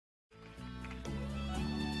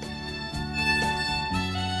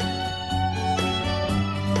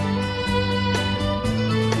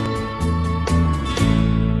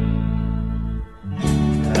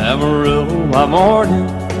Amarillo by morning,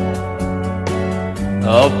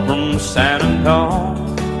 up from San Antonio.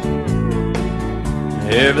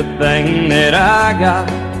 Everything that I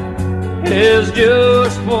got is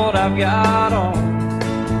just what I've got on.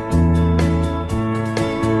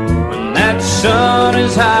 When that sun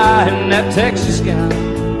is high in that Texas sky,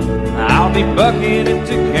 I'll be bucketed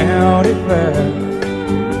to county fair.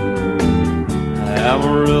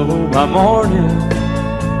 Amarillo by morning,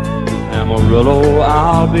 Amarillo,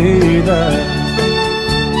 I'll be there.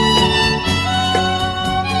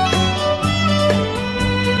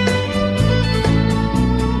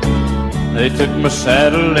 They took my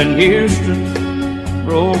saddle in Houston,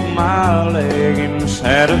 broke my leg in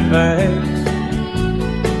Santa Fe.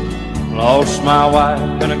 Lost my wife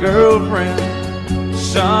and a girlfriend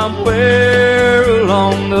somewhere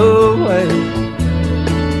along the way.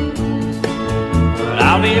 But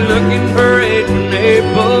I'll be looking for it when they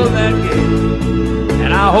pull that gate,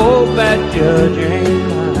 and I hope that judge ain't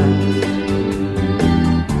lying.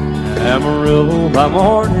 Amarillo by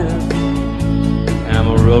morning,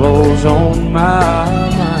 Amarillo's on my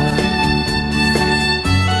mind.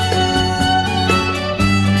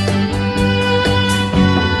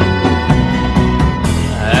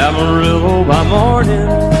 Amarillo by morning,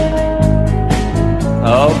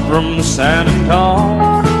 up from San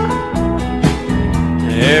Antonio.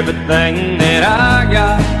 Everything that I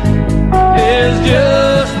got is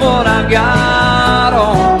just what I've got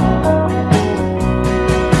on.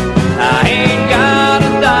 I ain't got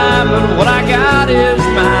a dime, but what I got is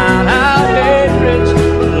mine. I ain't rich,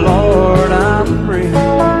 but Lord, I'm free.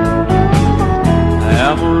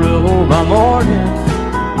 Amarillo by morning,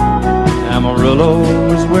 Amarillo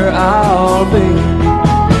is where I'll be.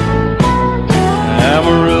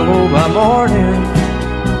 Amarillo by morning,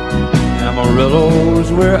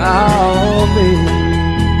 Amarillo's where I'll be.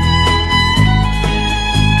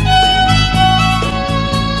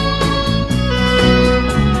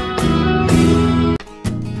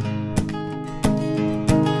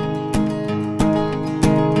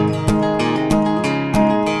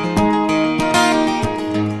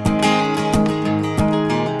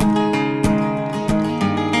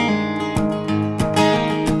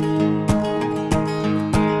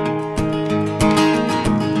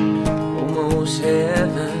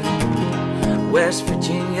 West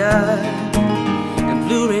Virginia and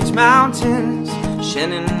Blue Ridge Mountains,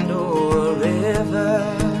 Shenandoah River.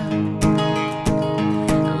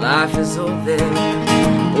 Life is old there,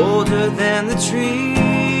 older than the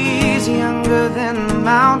trees, younger than the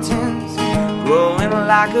mountains, growing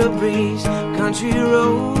like a breeze. Country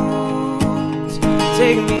roads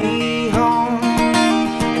take me home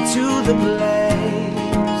to the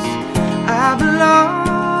place I belong.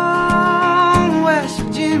 West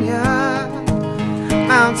Virginia,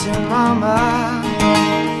 mountain mama,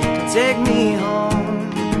 take me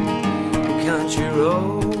home, country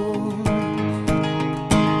road.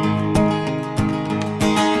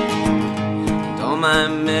 And all my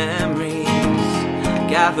memories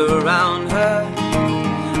gather around her,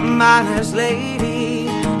 miner's lady,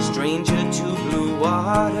 stranger to blue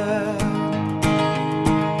water.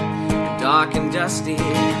 Dark and dusty,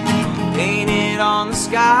 painted on the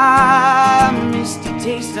sky, misty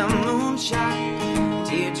taste of moonshine,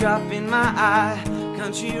 teardrop in my eye.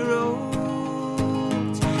 Country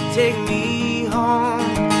roads take me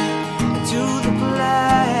home to the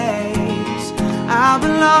place I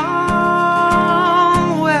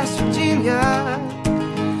belong. West Virginia,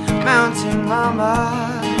 mountain mama,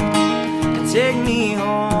 take me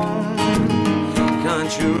home,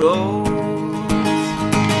 country roads.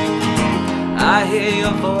 I hear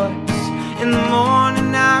your voice in the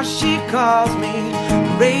morning, now she calls me. The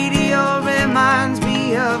radio reminds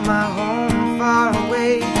me of my home far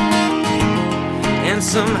away, and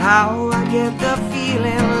somehow I get the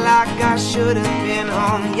feeling like I should have been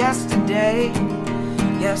home yesterday.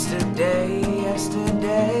 Yesterday,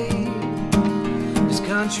 yesterday. 'Cause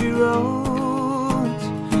country roads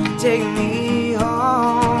take me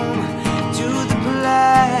home to the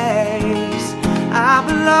place I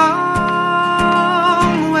belong.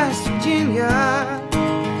 West Virginia,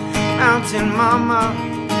 mountain mama,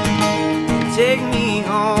 take me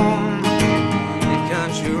home. The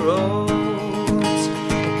country roads,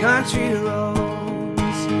 the country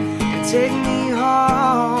roads, take me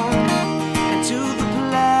home to the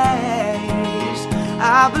place I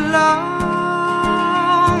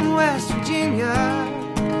belong. West Virginia,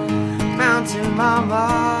 mountain mama,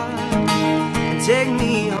 take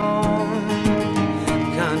me home,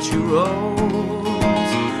 country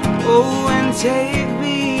roads, oh, and take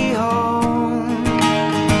me home,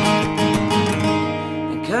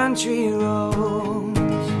 country roads.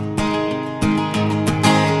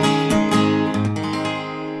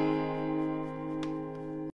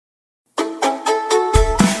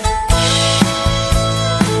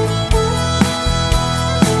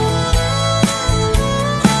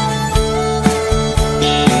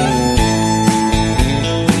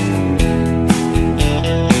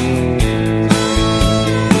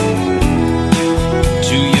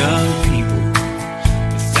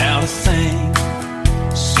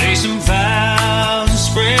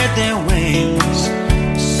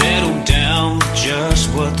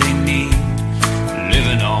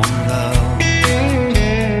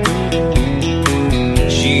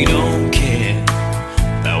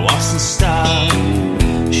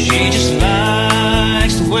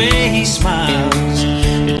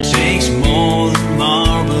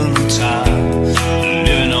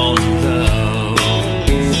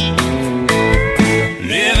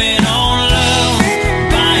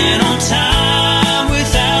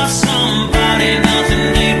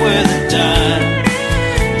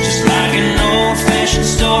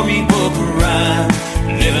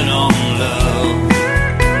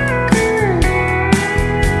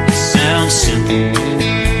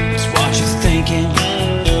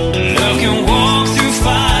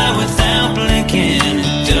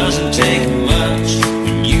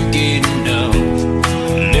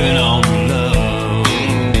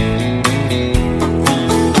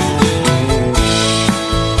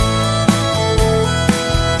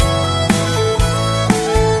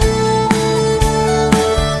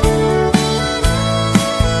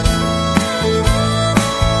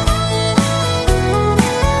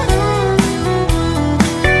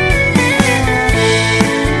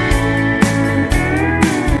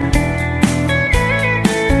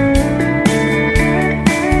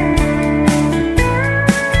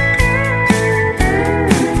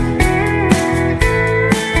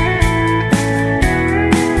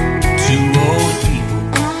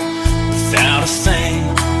 thing.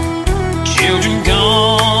 Children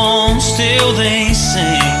gone, still they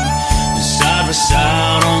sing, side by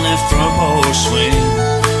side on that front porch swing,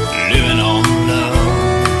 living on love.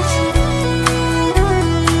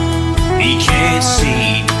 He can't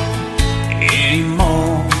see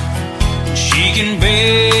anymore, and she can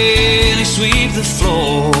barely sweep the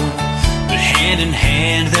floor, but hand in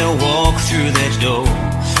hand they'll walk through that door,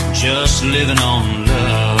 just living on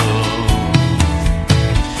love.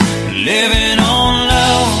 Living on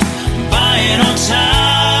love, buying on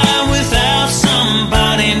time. Without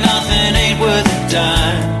somebody, nothing ain't worth a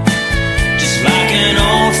dime. Just like an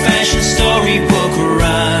old-fashioned storybook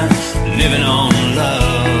rhyme, living on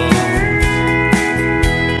love.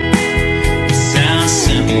 It sounds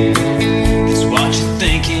simple, it's what you're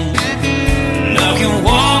thinking. Love can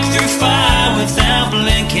walk through fire without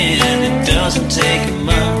blinking. It doesn't take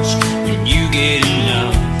much when you get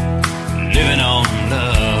enough, living on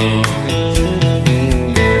love.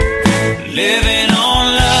 Living on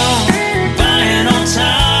love, buying on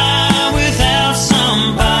time. Without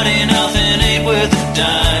somebody, nothing ain't worth a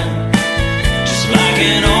dime. Just like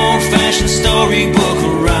an old-fashioned storybook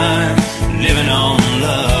rhyme, living on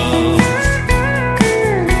love.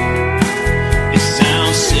 It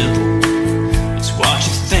sounds simple, it's what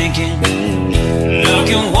you're thinking. Love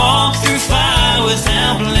can walk through fire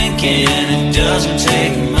without blinking. It doesn't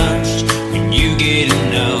take much when you get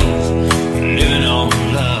enough, living on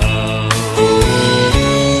love.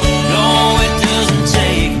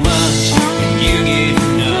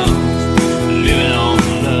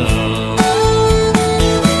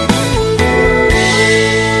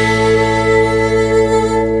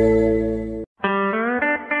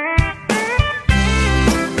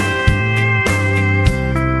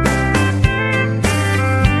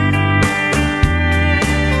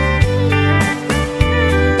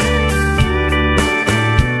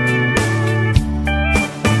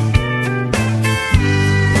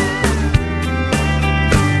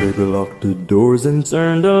 Lock the doors and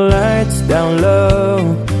turn the lights down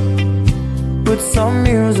low. Put some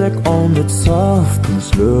music on that's soft and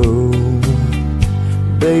slow.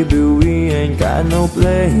 Baby, we ain't got no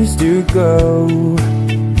place to go.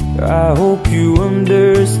 I hope you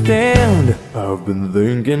understand. I've been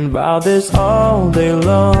thinking about this all day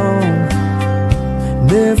long.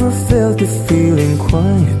 Never felt the feeling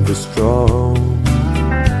quite this strong.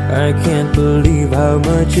 I can't believe how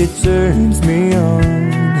much it turns me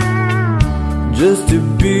on just to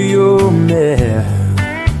be your man.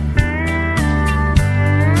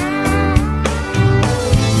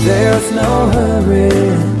 There's no hurry,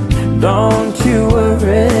 don't you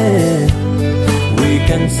worry. We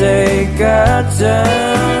can take our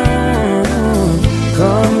time.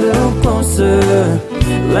 Come a little closer,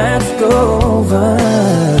 let's go over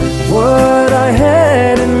what I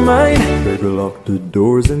had in mind. Baby, lock the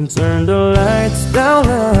doors and turn the lights down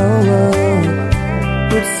low.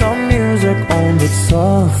 Put some music on that's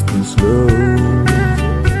soft and slow.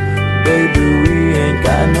 Baby, we ain't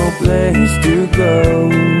got no place to go.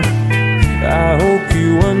 I hope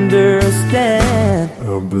you understand.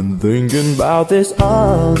 I've been thinking about this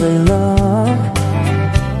all day long.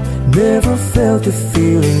 Never felt the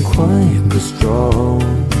feeling quite this strong.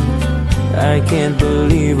 I can't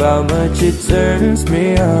believe how much it turns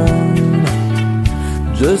me on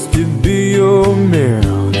just to be your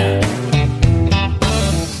man.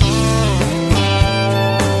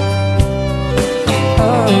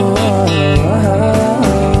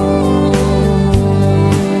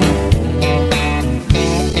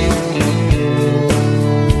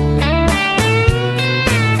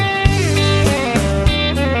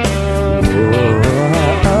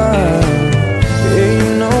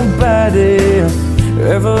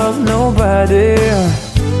 Ever love nobody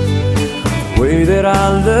the way that I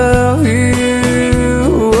love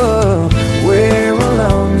you. We're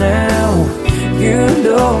alone now, you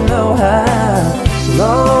don't know how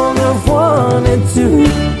long I've wanted to.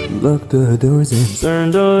 Lock the doors and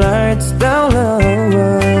turn the lights down low.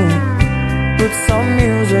 Put some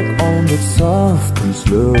music on that's soft and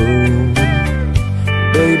slow.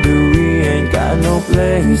 Baby, we ain't got no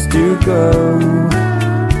place to go.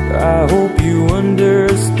 I hope you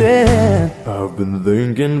understand. I've been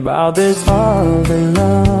thinking about this all day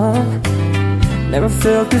long. Never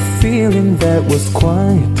felt a feeling that was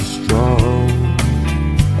quite strong.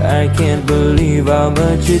 I can't believe how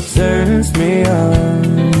much it turns me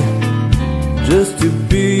on just to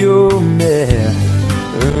be your man.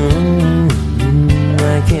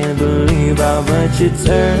 I can't believe how much it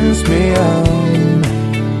turns me on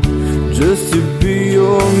just to be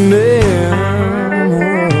your man.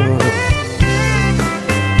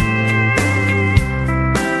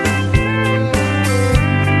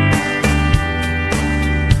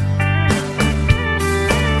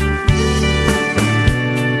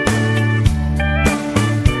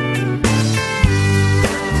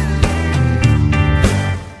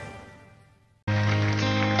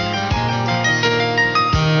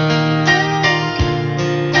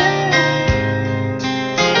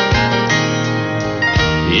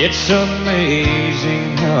 It's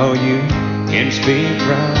amazing how you can speak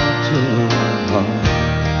right to my heart.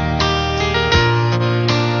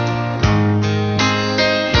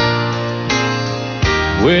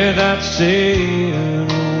 Without saying a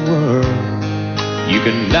word, you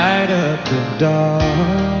can light up the dark.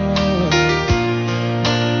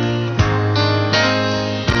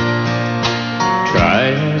 Try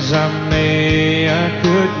as I may, I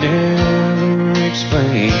could never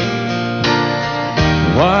explain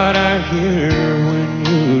what I hear when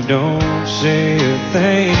you don't say a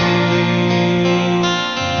thing.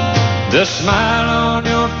 The smile on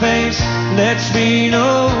your face lets me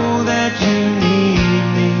know that you need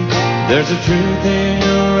me. There's a truth in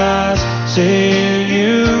your eyes saying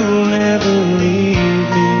you'll never leave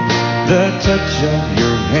me. The touch of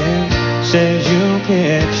your hand says you'll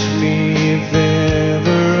catch me if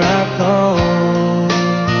ever I fall.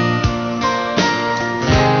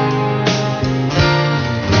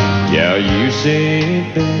 Yeah, you say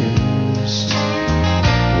it best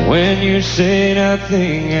when you say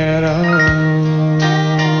nothing at all.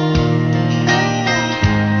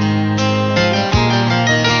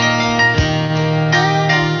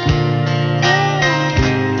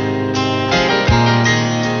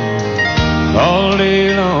 All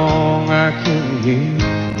day long I can hear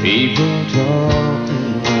people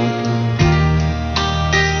talking like that.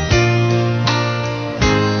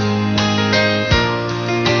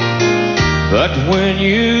 But when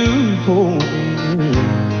you hold me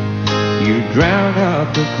near, you drown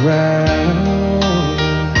out the crowd.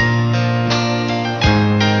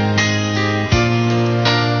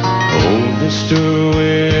 Oh, Mr.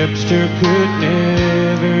 Webster could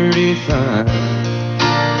never define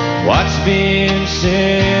what's being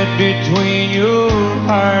said between your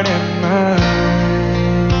heart and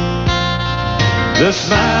mine. The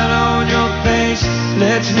smile on your face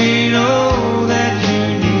lets me know that you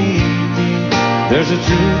need me. There's a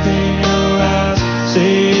truth in your eyes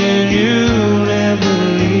saying you'll never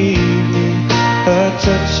leave me. A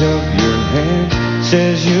touch of your hand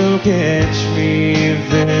says you'll catch me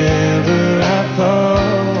if ever I fall.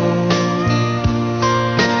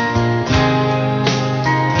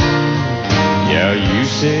 Yeah, you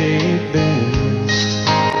say it best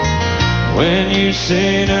when you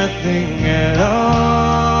say nothing at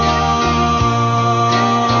all.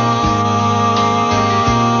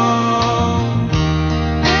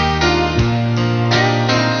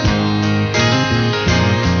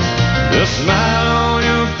 The smile on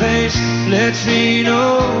your face lets me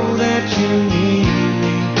know that you need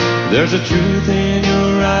me. There's a truth in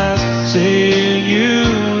your eyes saying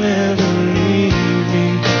you'll never leave me.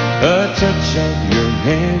 A touch of your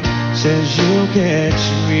hand says you'll catch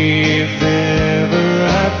me if ever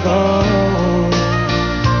I fall.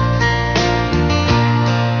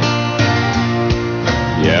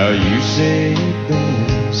 Yeah, you say it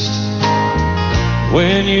best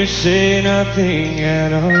when you say nothing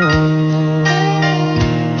at all.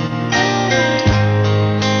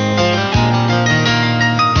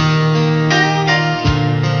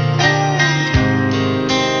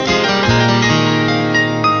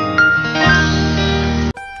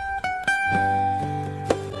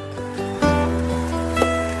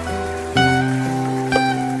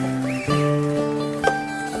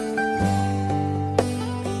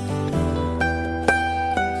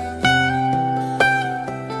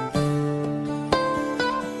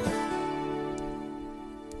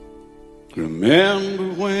 Remember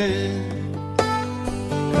when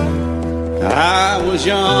I was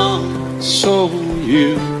young, so were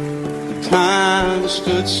you. The time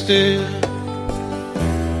stood still.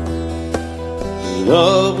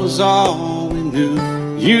 Love was all we knew.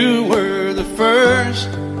 You were the first,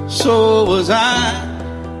 so was I.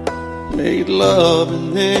 Made love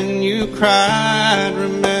and then you cried.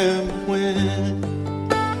 Remember when?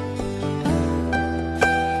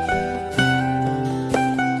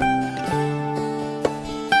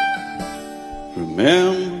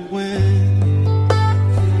 Remember when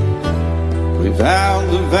we vowed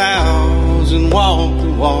the vows and walked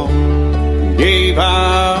the walk and gave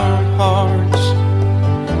our hearts,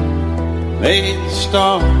 made the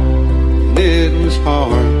start, and it was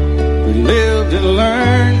hard. We lived and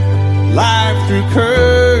learned life through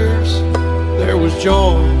curves. There was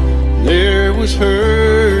joy, there was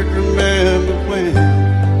hurt. Remember when?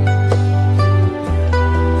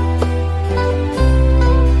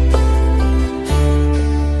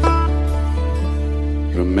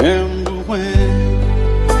 Remember when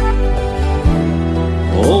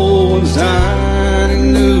old Zion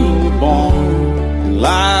and new were born and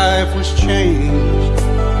life was changed,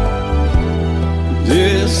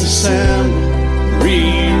 disassembled,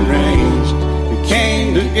 rearranged. We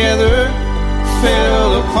came together,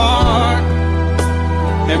 fell apart,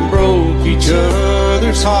 and broke each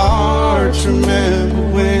other's hearts. Remember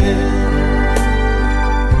when?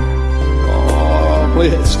 Oh, play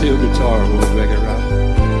that steel guitar a little bit, right?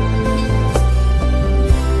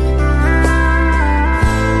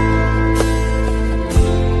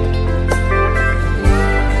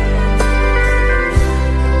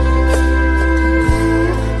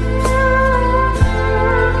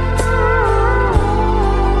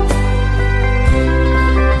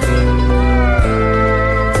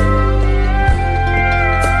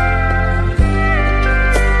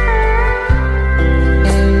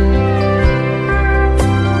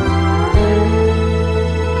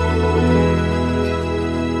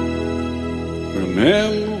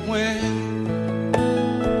 Remember when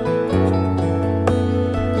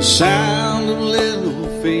the sound of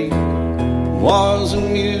little feet was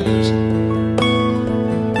amusing?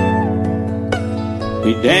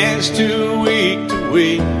 We danced to week,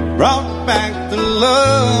 brought back the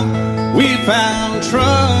love. We found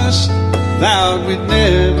trust, vowed we'd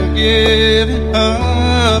never give it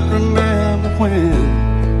up. Remember when?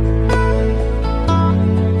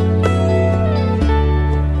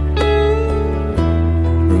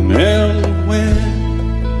 Remember when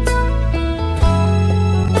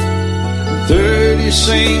 30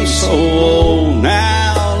 seems so old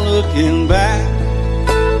now, looking back.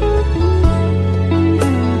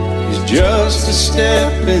 It's just a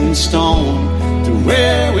stepping stone to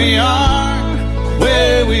where we are,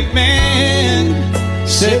 where we've been.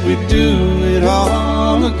 Said we'd do it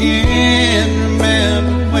all again.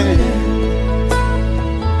 Remember when?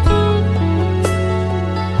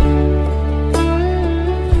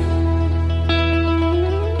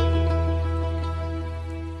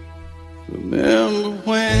 Remember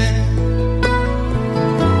when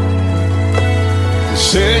they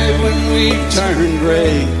said when we turned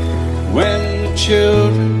gray, when the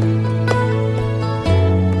children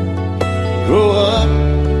grow up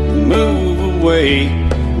and move away,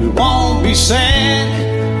 we won't be sad,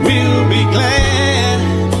 we'll be glad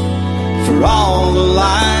for all the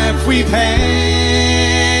life we've had.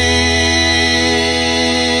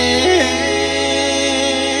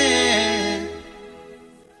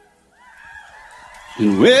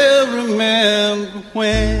 And we'll remember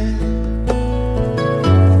when.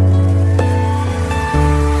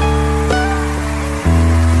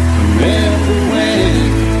 Remember when.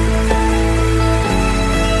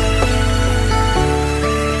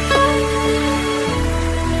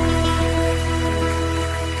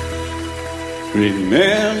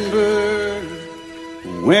 Remember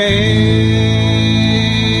when.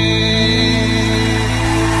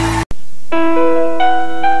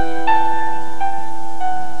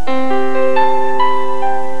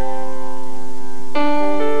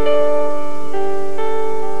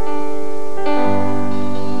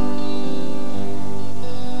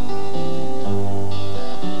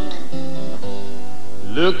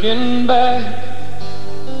 Looking back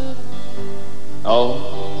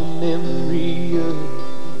on the memory of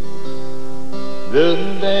the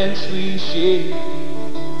dance we shared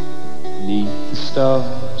beneath the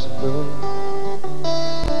stars above.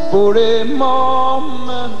 For a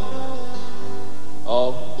moment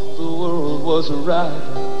all the world was right.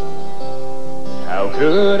 How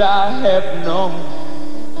could I have known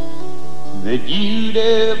that you'd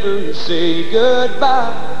ever say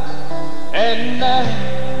goodbye? And now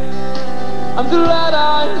I'm glad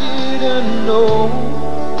I didn't know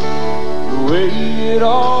the way it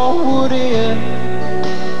all would end,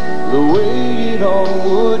 the way it all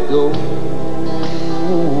would go.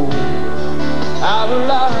 Our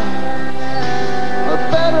lives are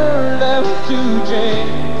better left to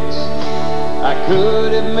chance. I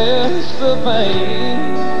could have missed the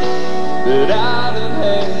pain, but I'd have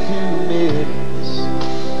had to miss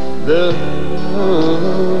the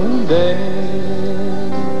dance.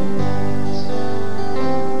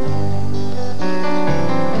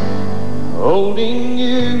 Holding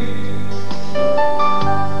you,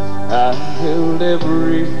 I held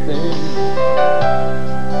everything.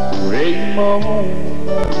 For a moment,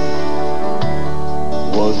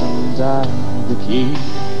 wasn't I the key?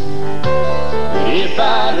 But if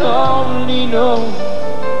I'd only known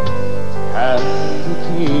how the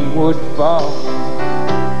king would fall,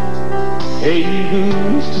 hey,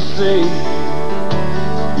 who's to say?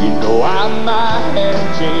 You know I might have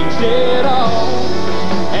changed it all.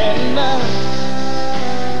 And now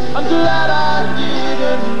I'm glad I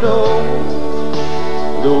didn't know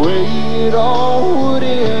the way it all would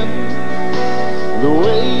end, the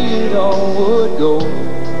way it all would go.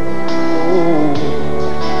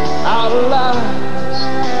 Our lives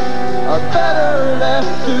are better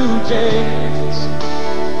left to chance.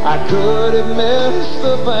 I could have missed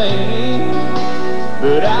the vein,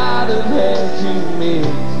 but I'd have had to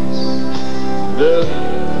miss the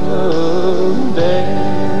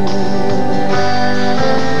dance.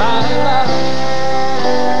 My life,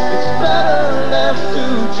 it's better left to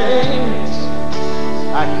chance.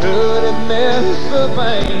 I could have missed the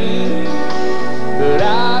vein, but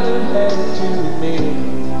I'd have had to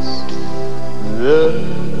miss the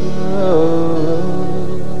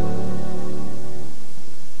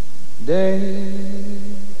dance.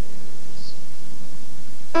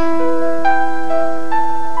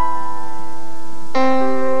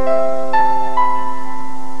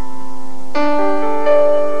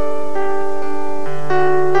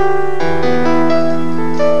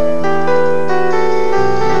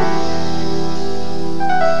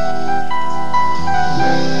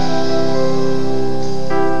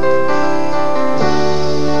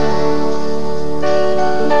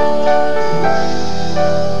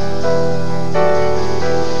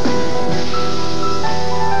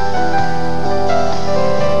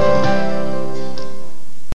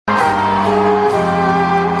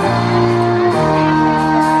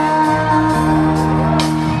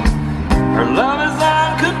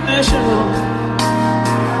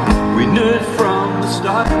 We knew it from the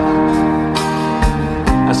start.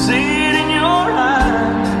 I see it in your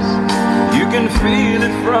eyes. You can feel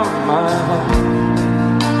it from my heart.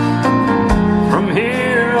 From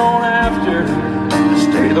here on after,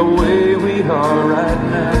 stay the way we are right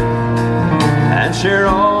now, and share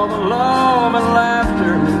all the love and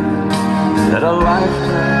laughter that a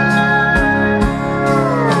lifetime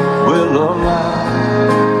will allow.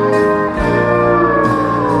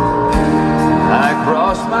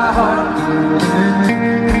 Cross my heart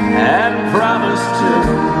and promise to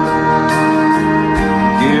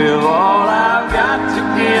give all I've got to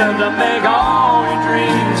give to make all your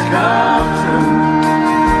dreams come true.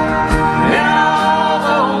 In all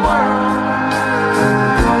the world,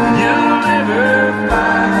 you'll never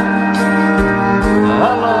find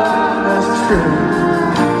a love as true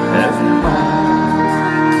as mine.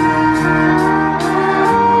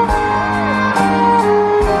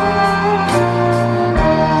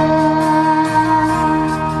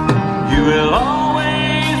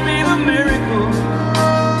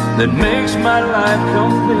 That makes my life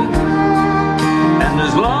complete. And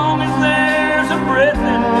as long as there's a breath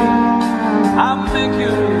in me, I'll make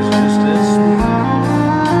yours just as sweet.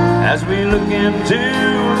 As we look into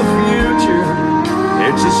the future,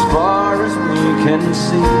 it's as far as we can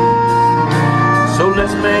see. So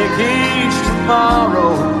let's make each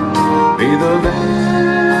tomorrow be the best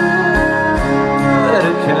that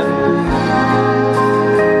it can be.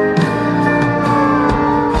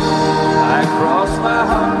 I cross my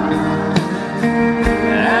heart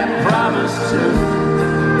and promise to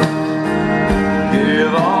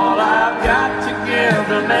give all I've got to give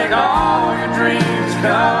to make all your dreams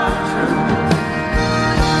come true.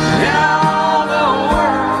 In all the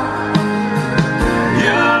world,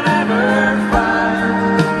 you'll never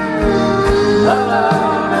find a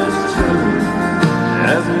love as true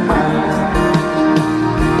as mine.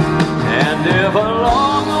 And if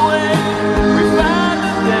along the way we find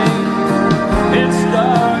a day it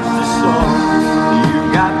starts to soar,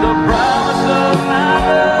 got the promise of my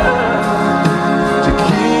love to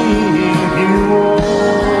keep you warm.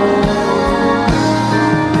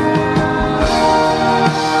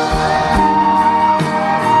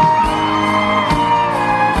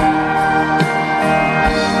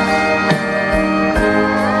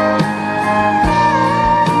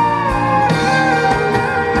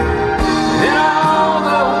 In all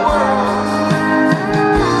the world,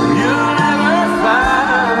 you'll never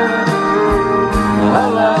find a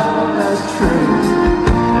love as true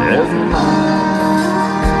as mine.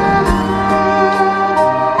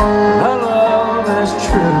 A love as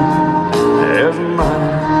true as mine.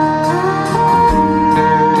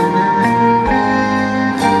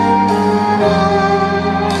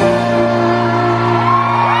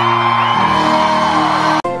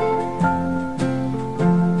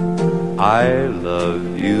 I love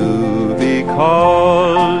you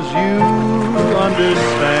because you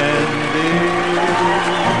understand it.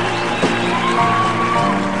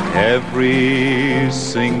 Every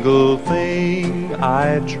single thing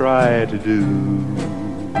I try to do,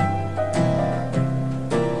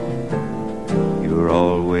 you're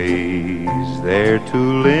always there to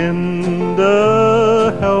lend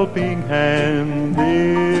a helping hand,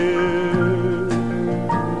 dear.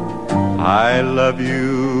 I love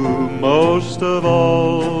you most of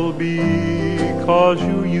all because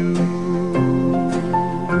you're you.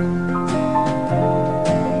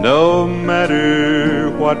 No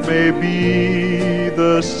matter what may be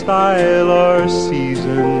the style or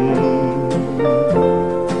season,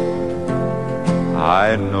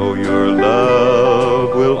 I know your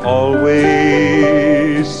love will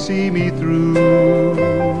always see me through.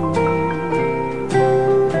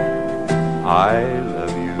 I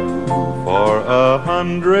love you for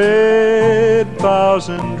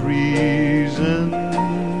 100,000 reasons.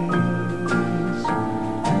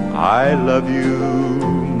 I love you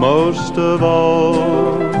most of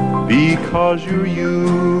all because you're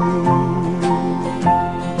you.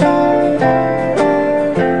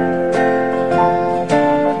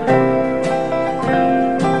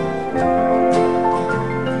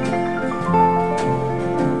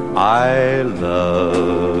 I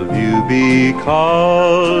love you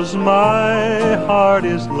because my heart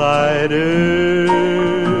is lighter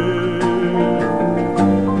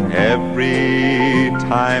every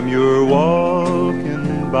time you're walking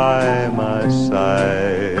by my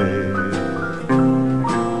side.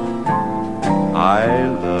 I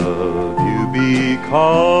love you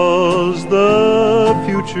because the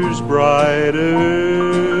future's brighter.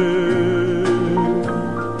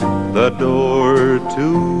 The door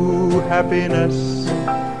to happiness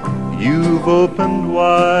you've opened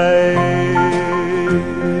wide.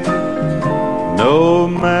 No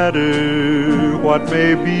matter what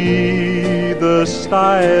may be the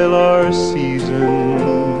style or season,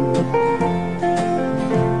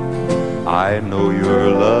 I know your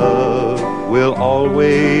love will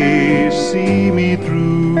always see me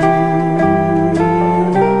through.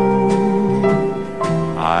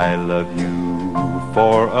 I love you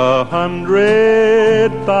for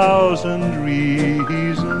 100,000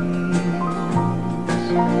 reasons,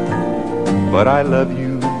 but I love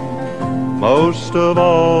you most of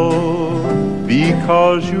all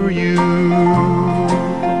because you're you.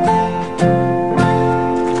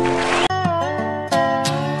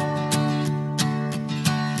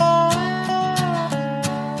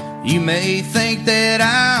 You may think that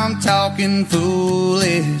I'm talking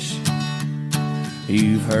foolish.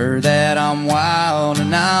 You've heard that I'm wild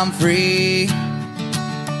and I'm free.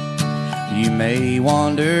 You may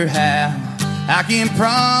wonder how I can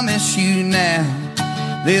promise you now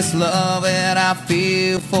this love that I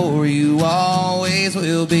feel for you always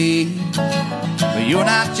will be. But you're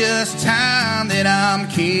not just time that I'm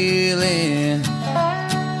killing.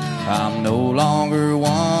 I'm no longer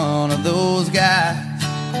one of those guys.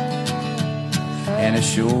 And as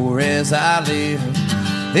sure as I live,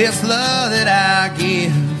 this love that I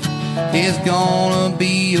give is gonna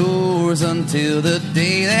be yours until the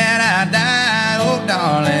day that I die. Oh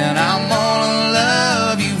darling, I'm gonna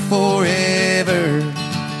love you forever,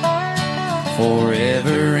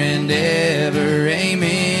 forever and ever,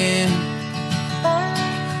 amen.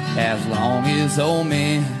 As long as old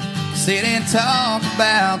men sit and talk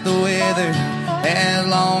about the weather, as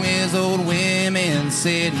long as old women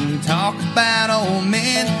sit and talk about old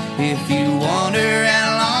men. If you wonder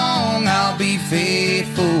how long I'll be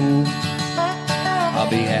faithful, I'll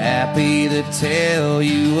be happy to tell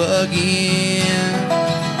you again.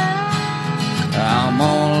 I'm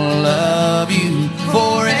gonna love you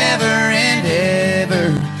forever and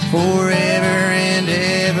ever, forever and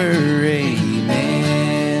ever, amen.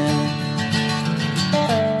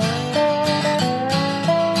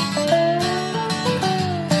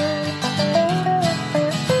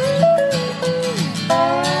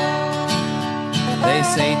 They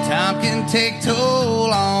say time can take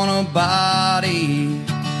toll on a body,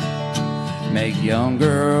 make young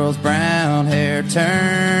girls' brown hair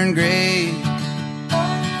turn gray.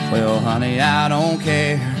 Well, honey, I don't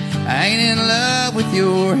care. I ain't in love with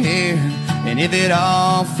your hair. And if it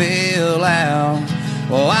all fell out,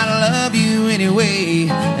 well, I love you anyway.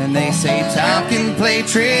 And they say time can play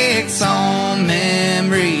tricks on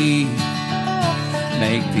memory,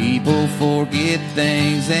 make people forget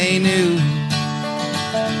things they knew.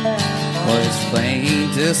 Well, it's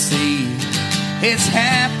plain to see it's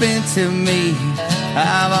happened to me.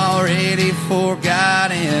 I've already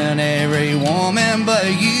forgotten every woman but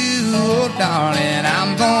you. Oh darling,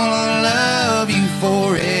 I'm gonna love you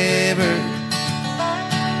forever,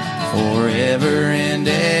 forever and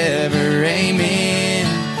ever, amen.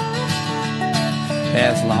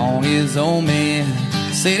 As long as old men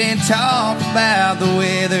sit and talk about the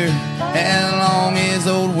weather, as long as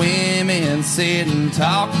old women sit and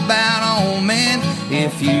talk about old men.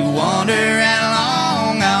 If you wonder how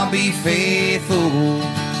long I'll be faithful,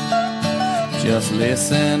 just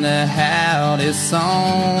listen to how this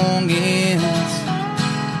song ends.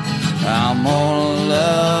 I'm gonna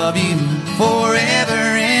love you forever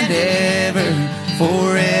and ever,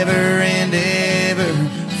 forever and ever,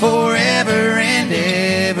 forever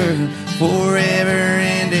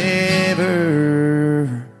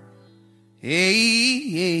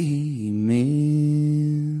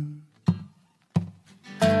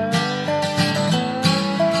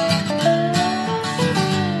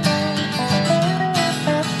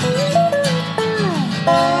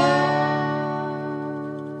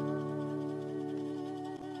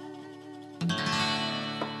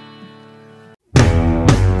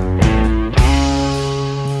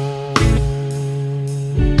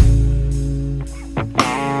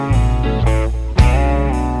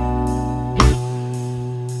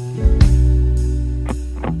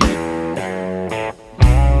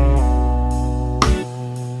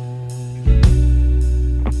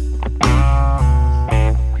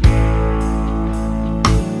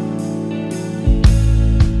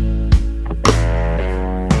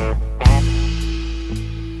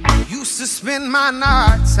spend my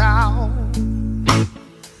nights out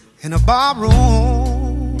in a bar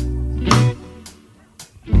room.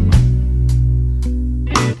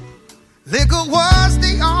 Liquor was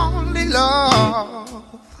the only love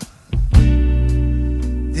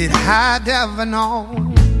that I'd ever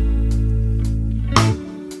known.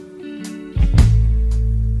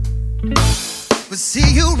 But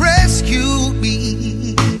see, you rescued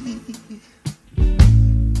me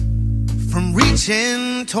from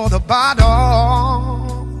reaching toward the bottom.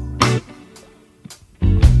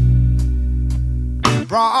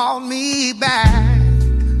 Brought me back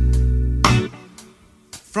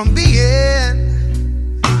from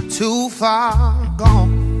being too far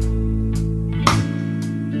gone.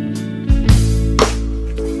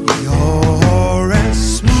 You're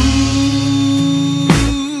as smooth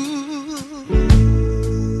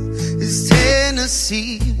as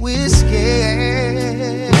Tennessee whiskey.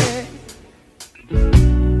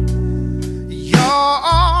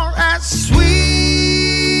 You're as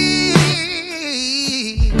sweet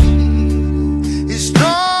as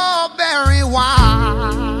strawberry wine.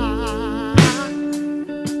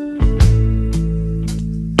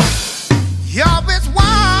 You're as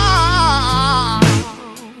warm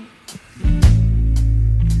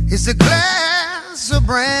as a glass of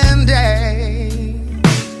brandy.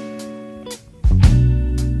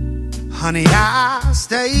 Honey, I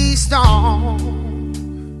stay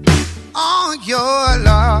stoned on your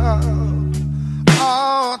love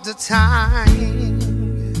all the time.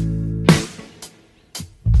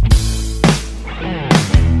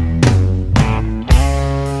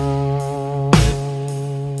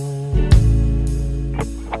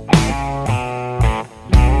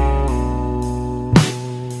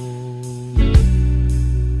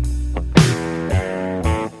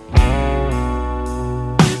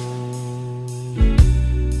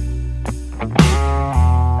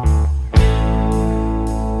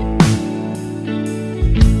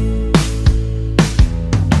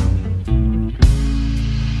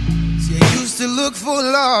 Look for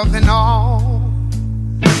love in all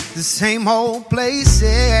the same old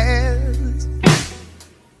places.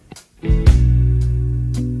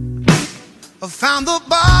 I found the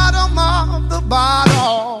bottom of the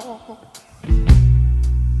bottle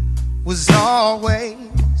was always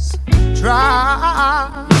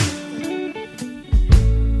dry.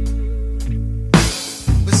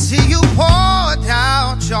 But see, you poured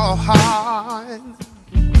out your heart.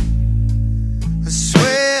 I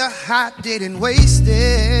swear I didn't waste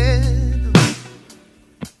it,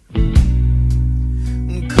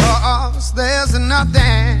 'cause there's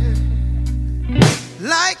nothing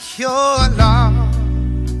like your love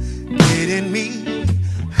getting me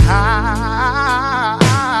high.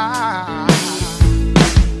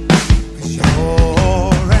 'Cause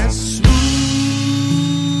you're as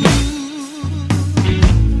smooth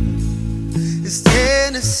as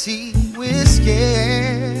Tennessee whiskey.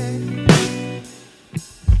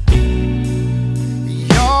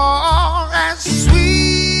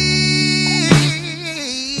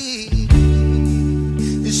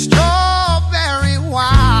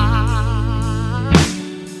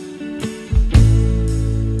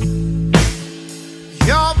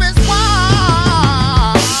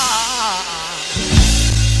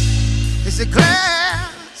 A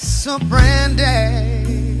glass of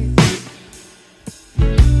brandy,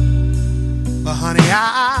 but honey,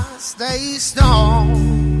 I stay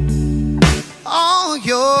stoned on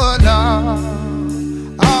your love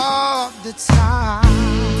all the time.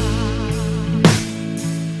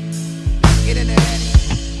 Get in there.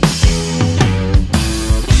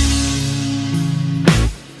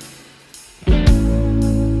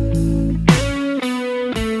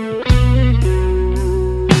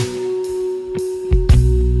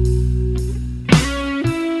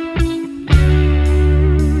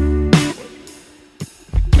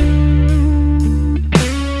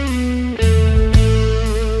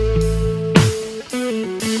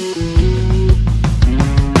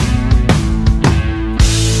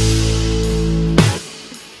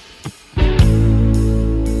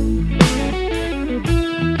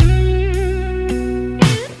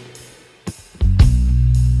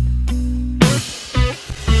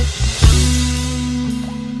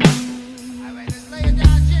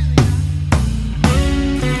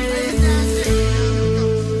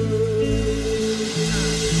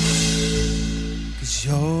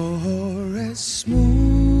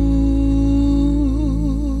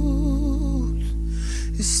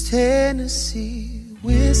 Tennessee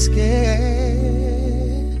whiskey.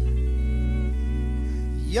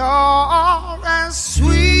 You're as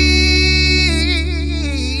sweet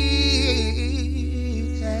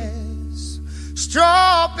as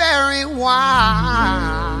strawberry very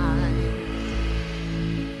wide.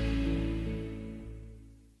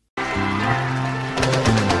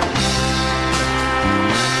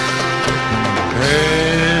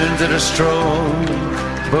 Hands that are strong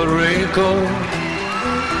but wrinkled,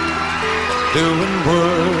 doing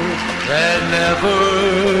work that never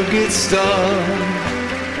gets done.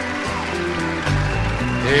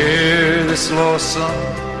 Hear this lost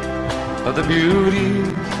song of the beauty,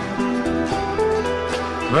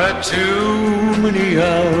 but too many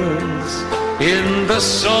hours in the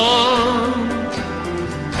sun.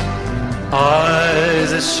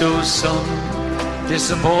 Eyes that show some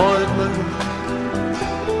disappointment,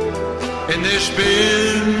 and there's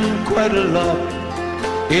been quite a lot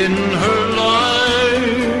in her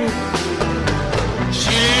life.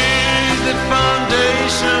 She's the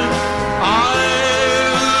foundation I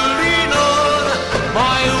lean on,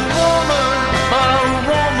 my woman, my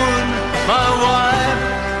woman, my wife.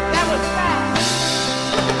 That was fast.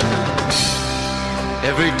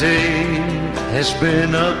 Every day has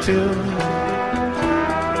been uphill.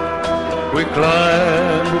 We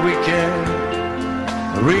climb, but we can't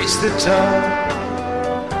reach the top.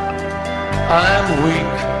 I'm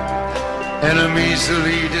weak and I'm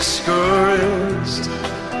easily discouraged.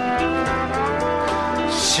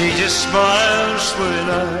 She just smiles when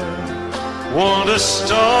I want to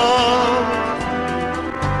stop.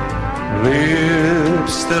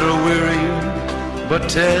 Lips that are weary but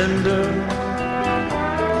tender,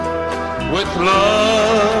 with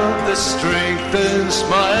love that strengthens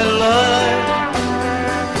my life.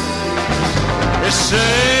 They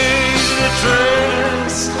say the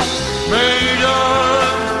dress made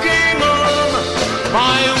of gingham,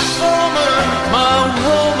 my woman, my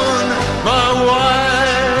woman, my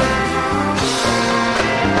wife.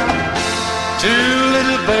 Two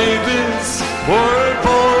little babies were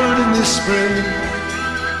born in the spring,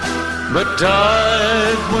 but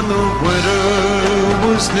died when the winter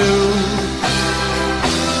was new.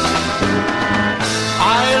 I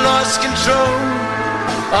lost control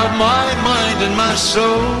of my mind and my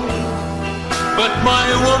soul, but my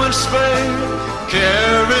woman's faith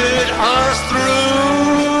carried us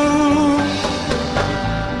through.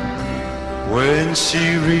 When she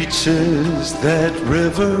reaches that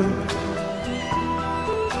river,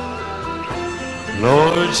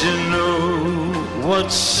 Lord, you know what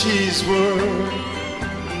she's worth.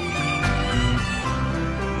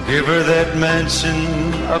 Give her that mansion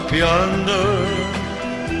up yonder,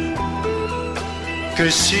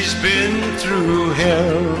 'cause she's been through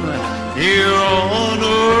hell here on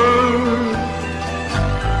earth.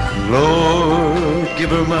 Lord,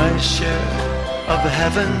 give her my share of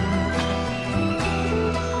heaven,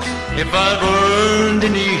 if I've earned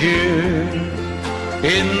any here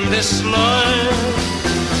in this life.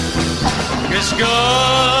 'Cause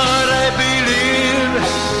God, I believe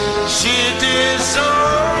she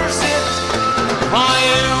deserves it. My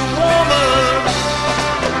woman,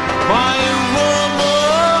 my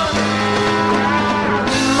woman,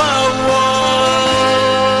 my wife.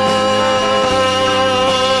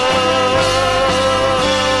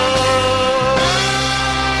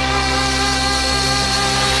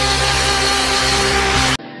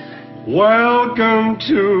 Welcome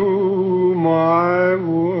to my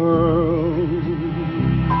world.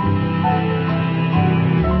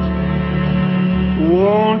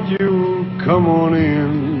 Won't you come on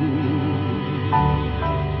in?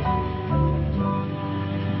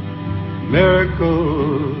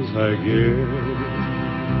 Miracles, I guess,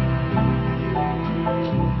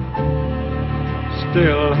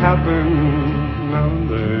 still happen now and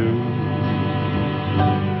then.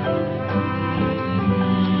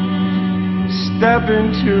 Step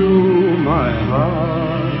into my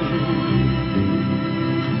heart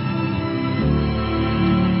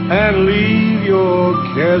and leave your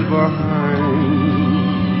cares behind.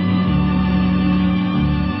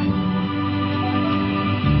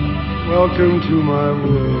 Welcome to my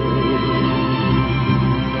world,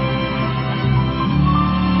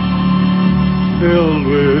 filled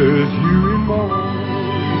with you in mind.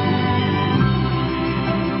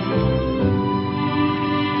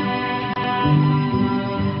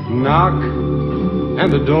 Knock and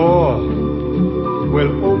the door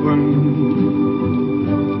will open.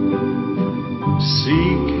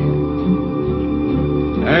 Seek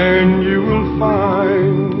and you will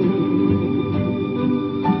find.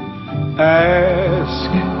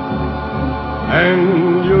 Ask and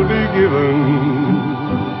you'll be given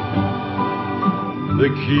the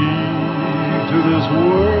key to this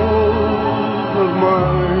world of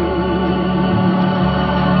mine.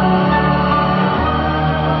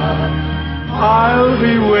 I'll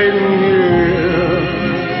be waiting here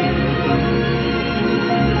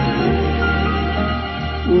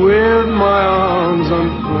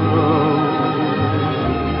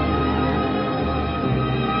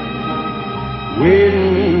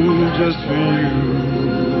to you.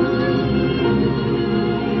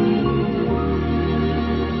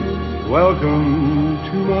 Welcome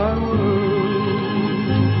to my world,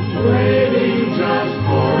 waiting just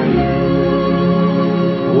for you.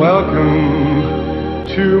 Welcome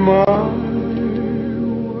to my world.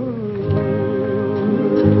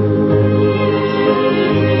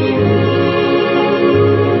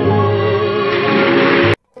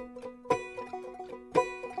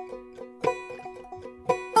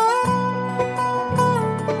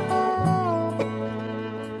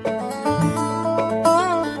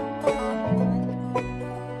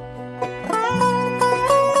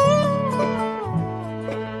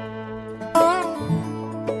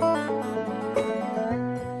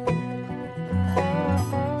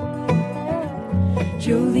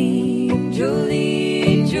 Jolene,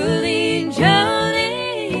 Jolene, Jolene,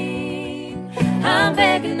 Jolene, I'm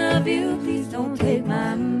begging of you, please don't take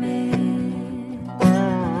my man.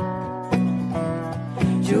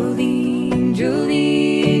 Jolene,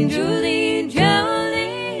 Jolene, Jolene,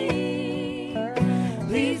 Jolene,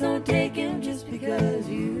 please don't take him just because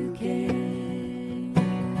you can.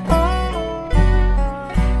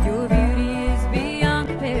 Your beauty is beyond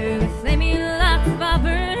compare, with flaming locks of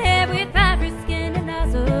auburn hair, with ivory skin and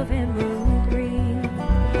eyes of emerald green.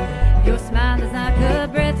 Your smile is like a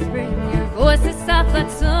breath of spring, your voice is soft like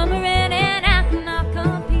summer rain, and I cannot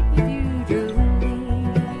compete with you, Jolene.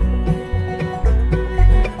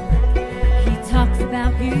 He talks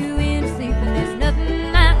about you in sleep, and there's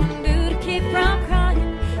nothing I can do to keep from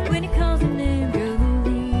crying when he calls your name,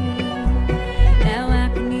 Jolene. Now I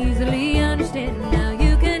can easily understand, now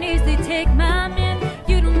you can easily take my man.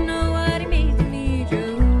 You don't know what he means to me,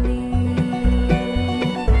 Jolene.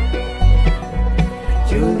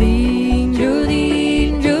 Jolene,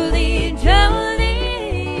 Jolene, Jolene,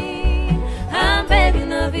 Jolene, I'm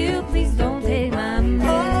begging of you, please don't take my man.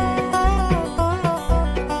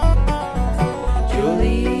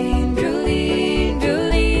 Jolene, Jolene,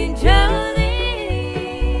 Jolene, Jolene,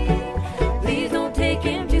 please don't take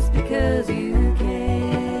him just because you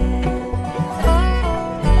can.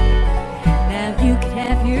 Now you can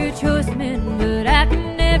have your choice, man, but I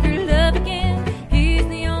can never love again. He's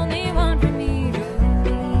the only one for me,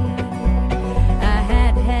 Jolene. I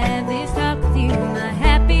had to have this talk with you. My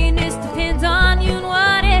happiness depends on you, and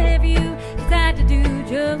whatever you decide to do,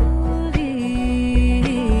 Jolene.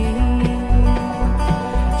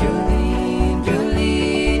 Jolene,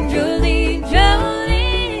 Jolene, Jolene,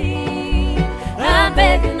 Jolene, I'm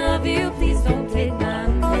begging of you, please don't take my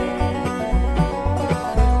man.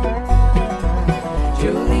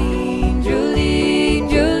 Jolene, Jolene,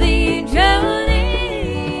 Jolene, Jolene,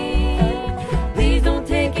 please don't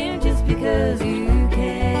take him just because you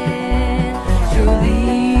can.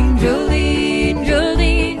 Jolene, Jolene,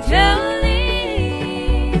 Jolene,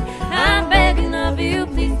 Jolene, I'm begging of you,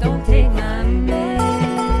 please don't take my man.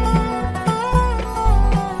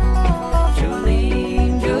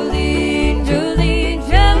 Jolene, Jolene, Jolene,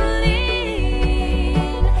 Jolene,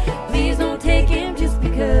 please don't take him just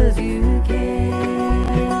because you can.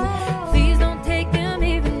 Please don't take him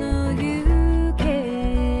even though you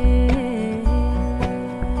can.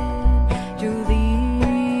 Jolene,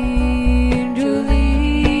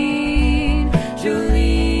 Jolene,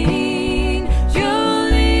 Jolene,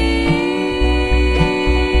 Jolene.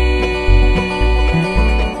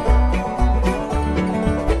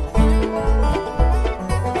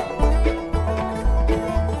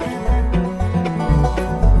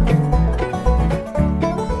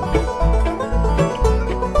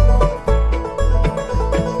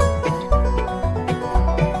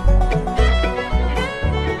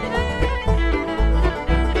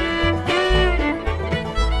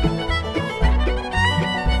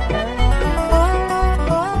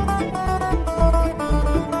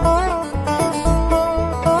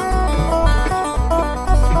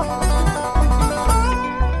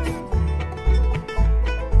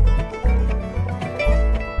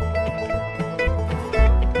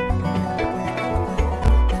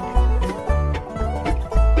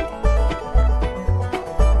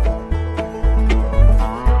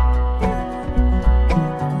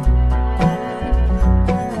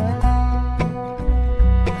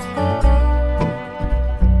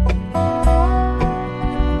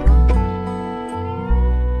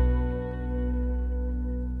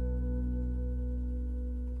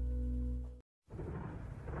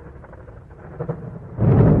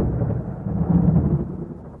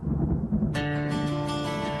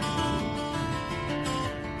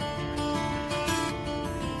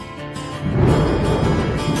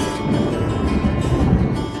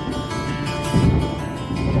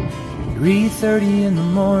 "3:30 in the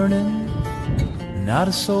morning, and not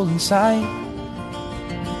a soul in sight.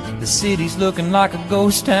 The city's looking like a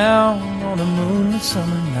ghost town on a moonlit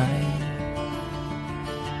summer night.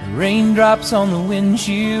 The raindrops on the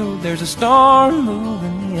windshield, there's a storm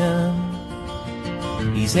moving in.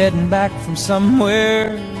 He's heading back from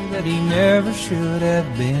somewhere that he never should have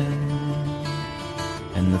been.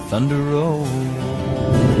 And the thunder rolls,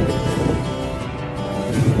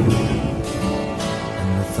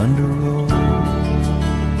 and the thunder rolls.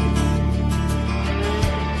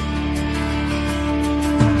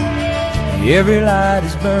 Every light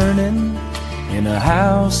is burning in a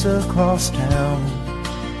house across town.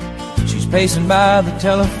 She's pacing by the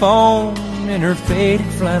telephone in her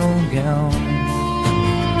faded flannel gown,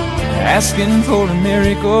 asking for a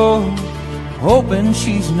miracle, hoping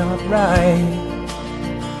she's not right,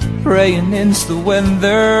 praying it's the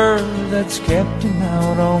weather that's kept him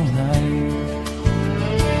out all night.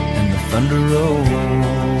 And the thunder rolls,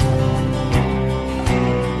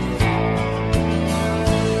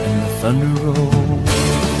 and the thunder rolls,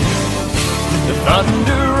 the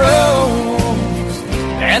thunder rolls,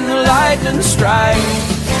 and the lightning strikes.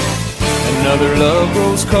 Another love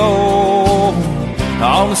grows cold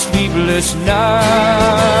on a sleepless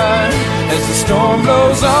night, as the storm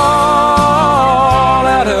blows all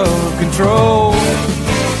out of control.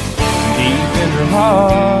 Deep in her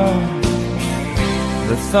heart,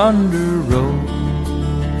 the thunder rolls.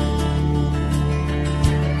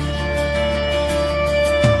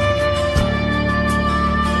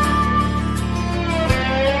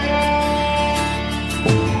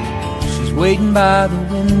 She's waiting by the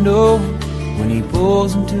window when he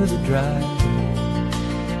pulls into the drive.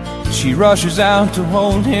 She rushes out to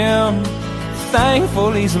hold him,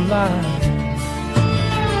 thankful he's alive.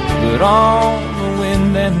 But on the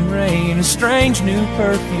wind and rain, a strange new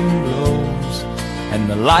perfume blows, and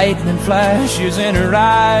the lightning flashes in her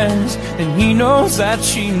eyes, and he knows that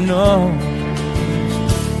she knows.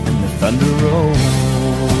 And the thunder rolls,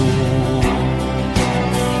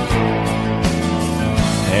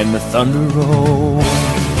 and the thunder rolls.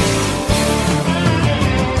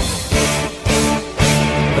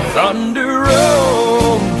 The thunder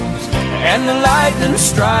rolls, and the lightning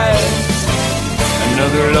strikes.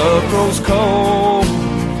 Another love grows cold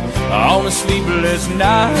on a sleepless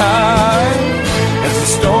night, as the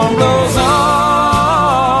storm blows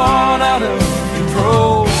on out of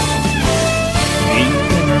control. Deep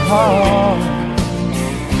in her heart,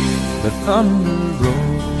 the thunder rolls.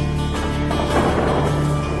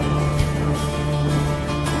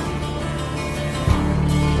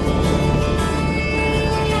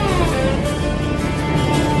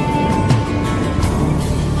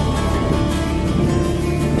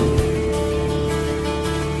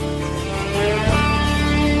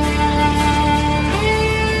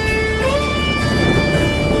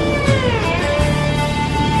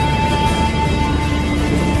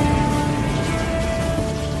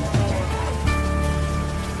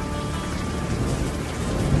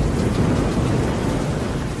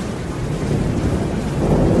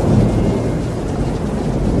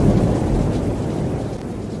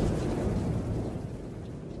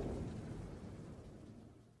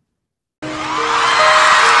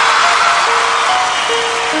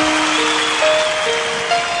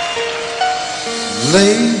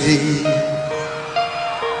 Lady,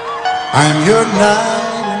 I'm your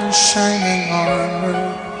knight in shining armor,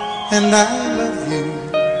 and I love you.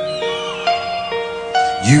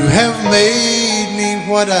 You have made me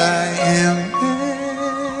what I am.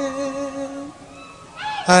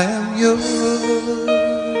 I am yours.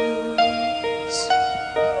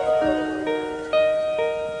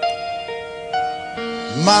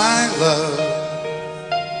 My love,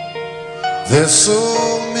 there's so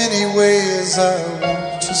many ways I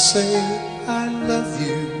want to say I love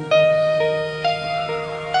you.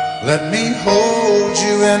 Let me hold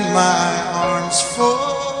you in my arms forevermore.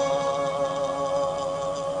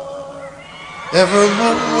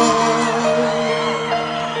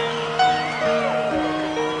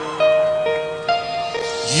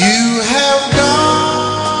 You have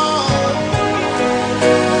gone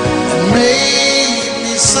and made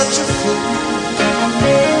me such a fool.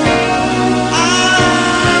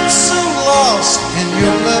 In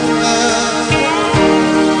your love,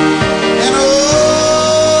 and oh,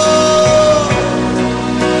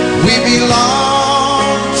 we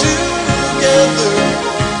belong together.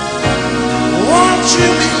 Won't you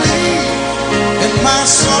believe in my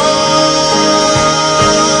song,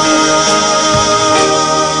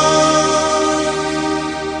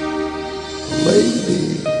 lady?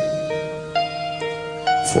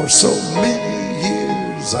 For so many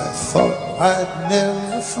years I thought I'd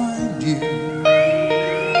never find you.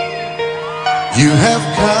 You have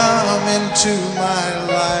come into my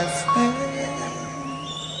life and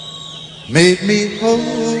made me whole.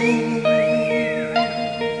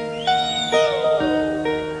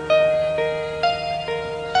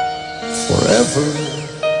 Forever,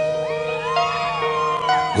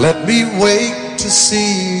 let me wake to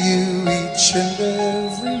see you each and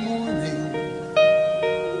every morning.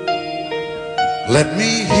 Let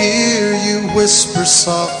me hear you whisper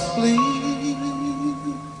softly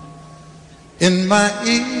in my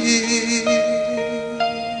ear.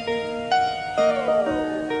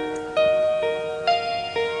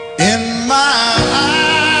 In my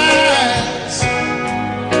eyes,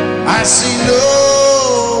 I see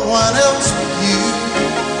no one else but you.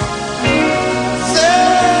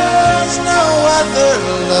 There's no other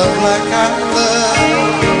love like our love.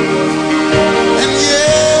 And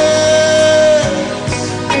yes,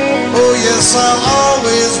 oh yes, I'll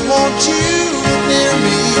always want you near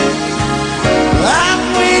me. I've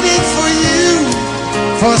waited for you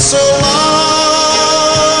for so long.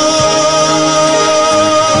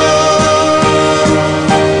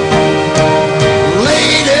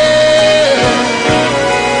 Lady,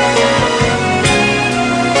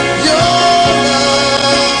 your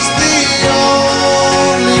love's the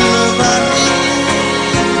only love I need.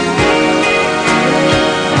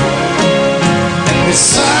 And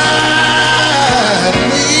beside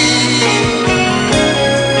me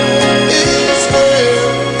is where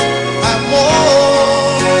I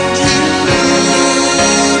want you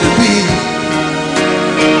to be.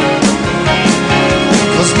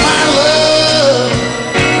 'Cause my love,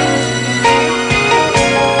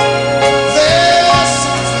 there's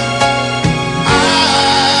something I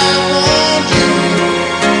want you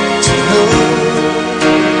to know.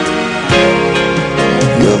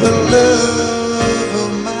 You're the love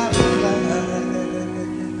of my life.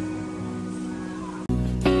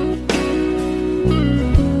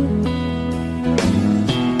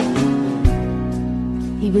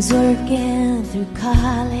 He was working through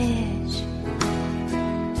college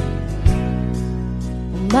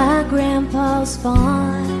on my grandpa's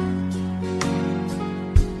farm.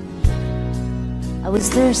 I was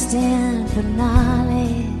thirsting for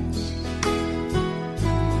knowledge,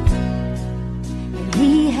 and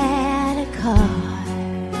he had a car.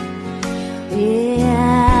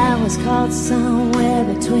 Yeah, I was caught somewhere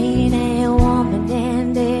between a woman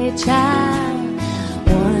and a child.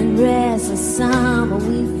 One restless summer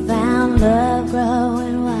we found love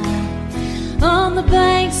growing wild on the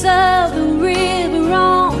banks of the river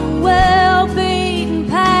on a well-beaten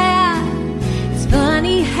path. It's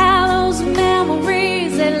funny how those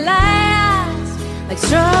memories, they last like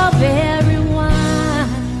strawberry wine.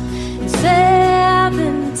 At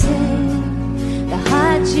 17, the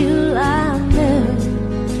hot July moon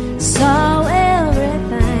saw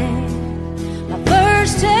everything. My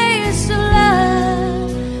first taste of love,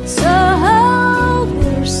 so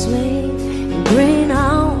bittersweet and green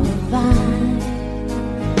on the vine,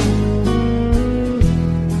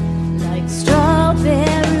 like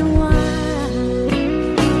strawberry wine.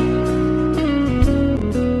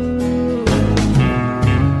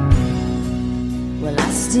 Well, I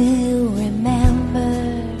still remember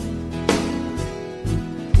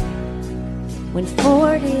when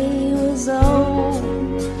 40 was old.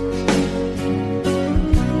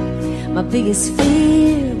 My biggest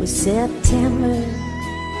fear was September,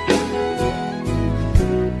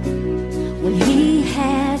 when he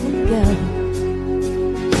had to go.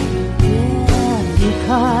 Yeah, a few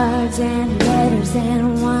cards and letters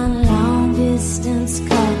and one long distance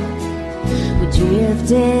call. We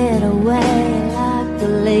drifted away like the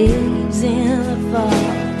leaves in the fall.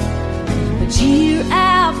 But year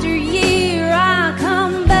after year I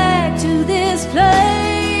come back to this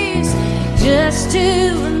place just to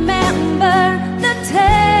remember the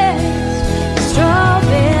taste of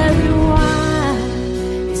strawberry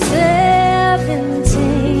wine.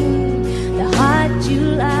 17, the hot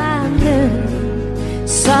July moon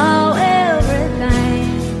saw everything.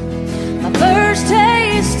 My first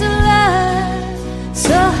taste of love,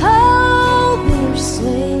 so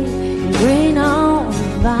bittersweet and green on the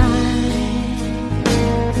vine,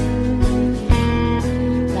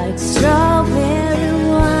 like strawberry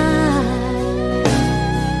wine.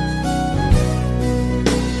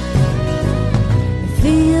 The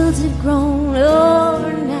fields have grown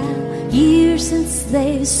over now, years since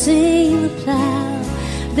they've seen the plow.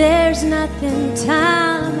 There's nothing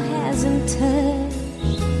time hasn't touched.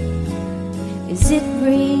 Is it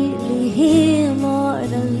really him or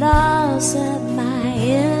the loss of my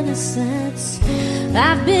innocence?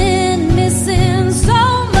 I've been missing so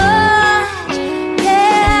much,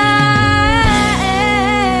 yeah.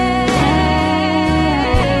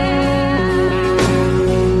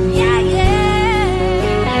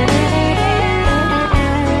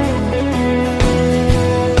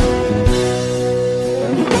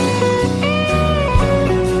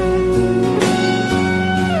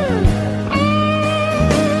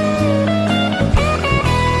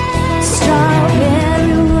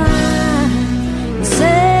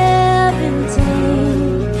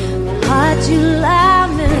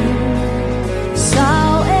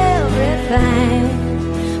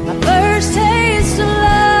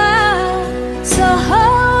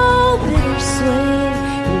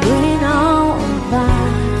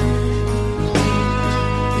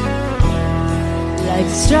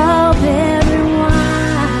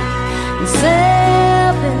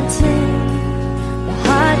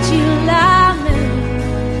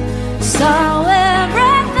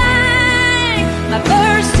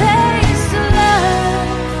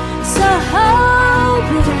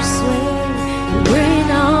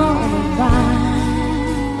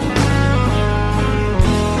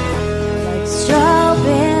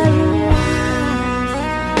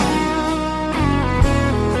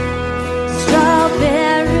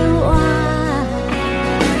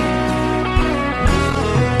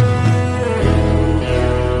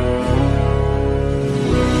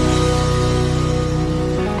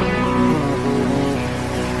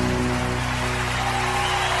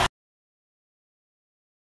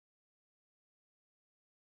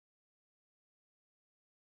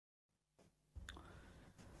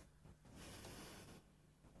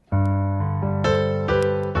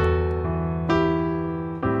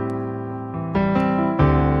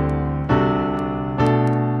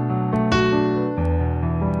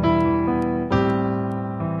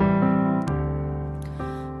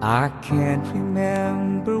 I can't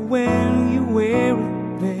remember when you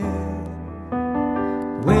were there,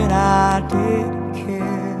 when I didn't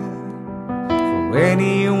care for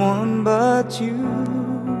anyone but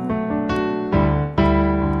you.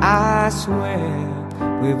 I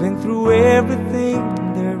swear we've been through everything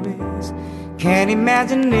there is. Can't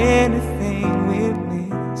imagine anything we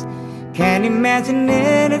miss. Can't imagine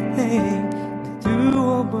anything the two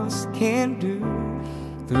of us can do.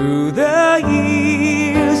 Through the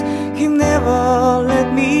years, you never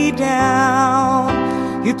let me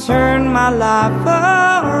down. You turned my life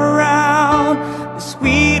around. The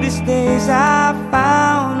sweetest days I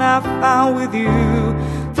found with you.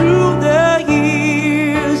 Through the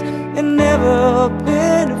years, and never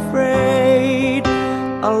been afraid.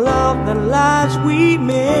 I love the lives we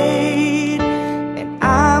made, and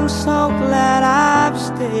I'm so glad I've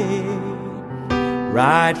stayed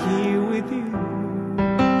right here with you.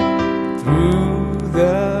 Through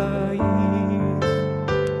the years,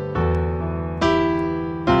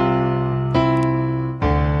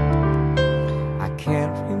 I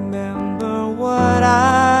can't remember what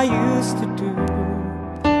I used to do,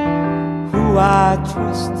 who I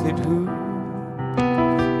trusted, who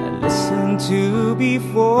I listened to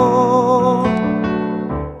before.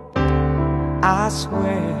 I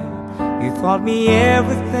swear you taught me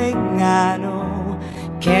everything I know.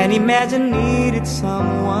 Can't imagine needed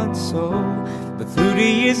someone so. But through the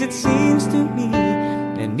years it seems to me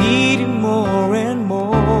I needed more and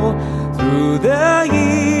more. Through the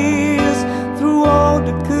years, through all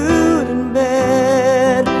the good and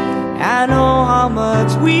bad, I know how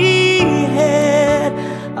much we had.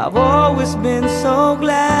 I've always been so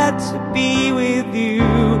glad to be with you.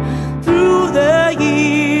 Through the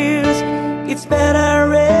years, it's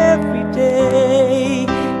better every day.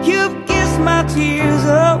 You've kissed my tears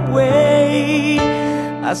away.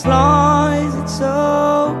 As long as it's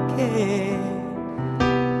okay,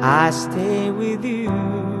 I stay with you.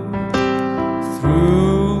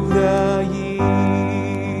 Through the years,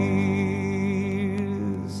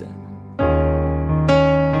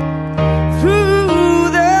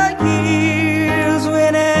 through the years,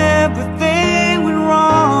 when everything went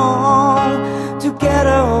wrong,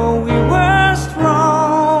 together we were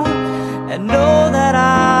strong. And know that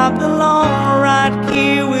I belong right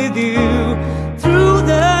here with you. Through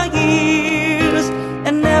the years,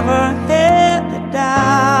 and never had the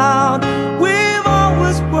doubt, we've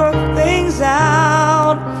always worked things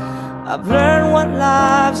out. I've learned what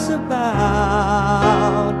life's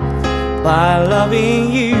about by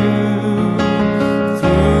loving you.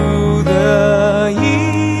 Through the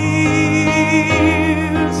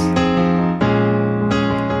years,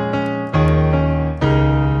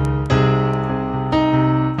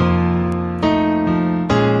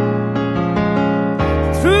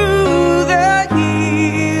 through the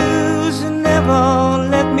years, you never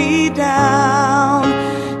let me down.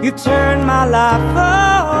 You turned my life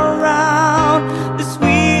around. The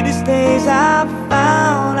sweetest days I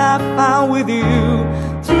found with you.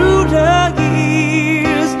 Through the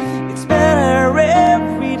years, it's better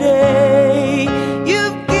every day.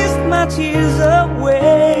 You've kissed my tears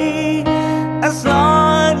away. As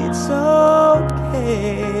long as it's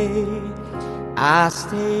okay, I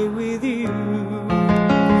stay with you.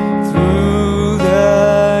 Through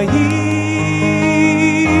the years,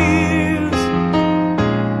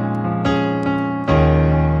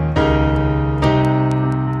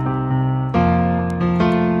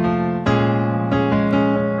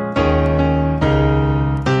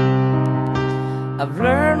 I've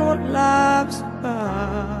learned what life's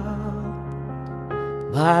about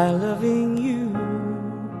by loving you.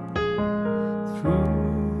 Through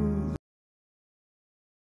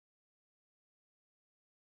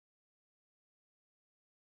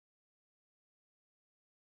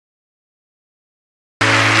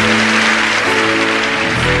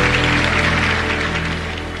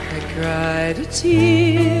cried a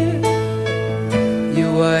tear,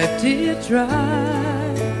 you wiped it dry.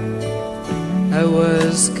 I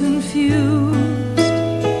was confused,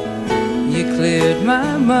 you cleared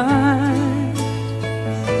my mind.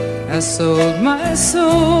 I sold my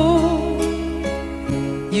soul,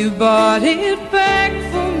 you bought it back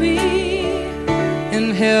for me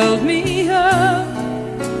and held me up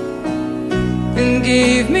and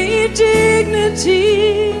gave me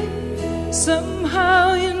dignity.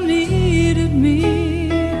 Somehow you needed me.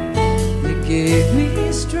 You gave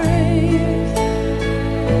me strength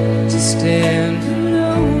to stand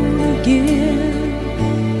alone again,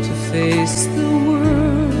 to face the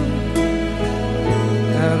world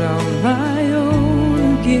out on my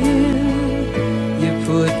own again. You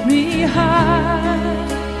put me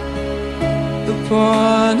high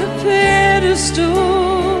upon upon a pedestal,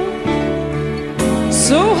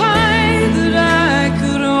 so high that I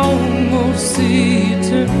could almost see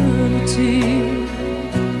eternity.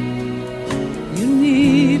 You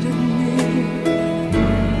needed me,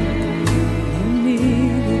 you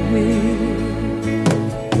needed me,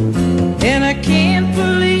 and I can't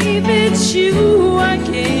believe it's you, I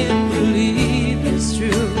can't believe it's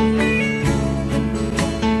true.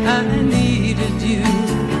 I needed you,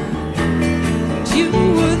 and you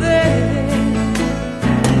were there,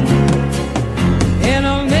 and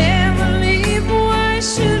I'll never leave. Why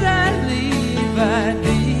should I leave? I'd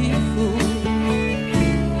be a fool,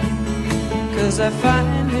 'cause I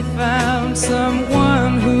finally found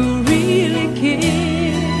someone who really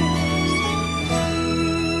cares.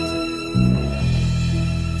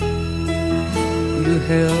 You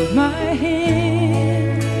held my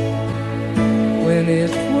hand when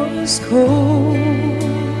it was cold,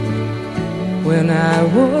 when I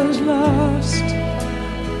was lost.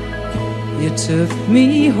 You took me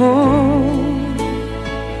home,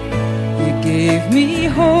 you gave me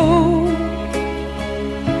hope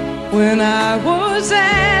when I was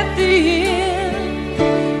at the end,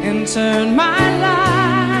 and turned my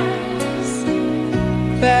lies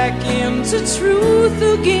back into truth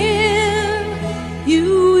again. You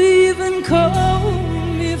even called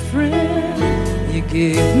me friend, you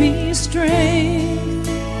gave me strength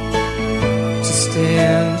to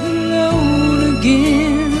stand alone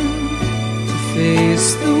again, to face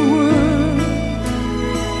the world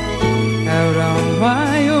out on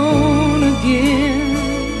my own again.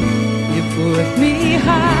 You put me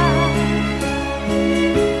high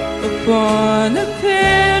upon a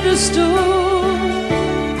pedestal,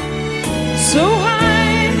 so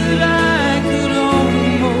high that I could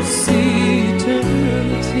almost see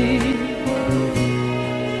eternity.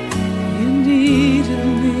 You needed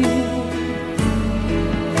me,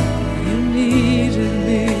 you needed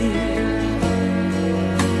me,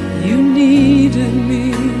 you needed me,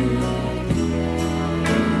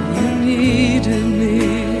 you needed me.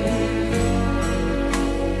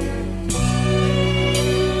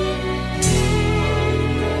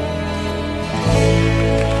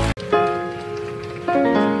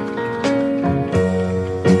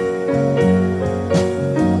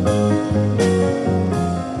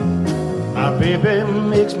 My baby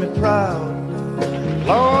makes me proud.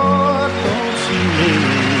 Lord, don't she make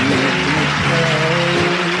me proud.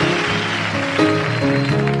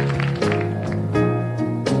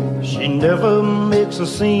 She never makes a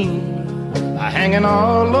scene by hanging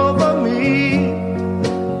all over me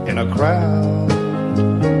in a crowd.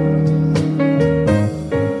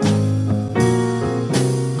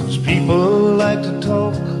 'Cause people like to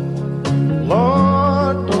talk,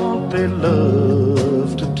 Lord, don't they love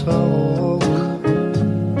to talk.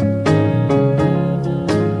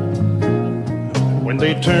 When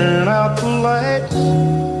they turn out the lights,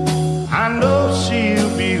 I know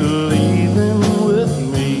she'll be leaving with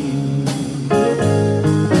me.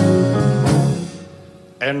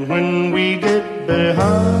 And when we get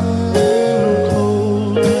behind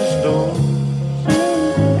closed doors,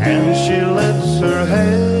 and she lets her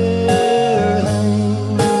hair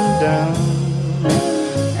hang down,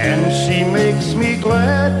 and she makes me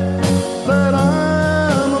glad that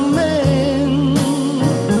I'm a man.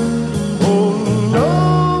 Oh, no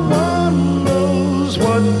one knows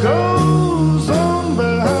what goes on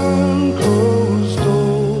behind closed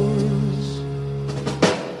doors.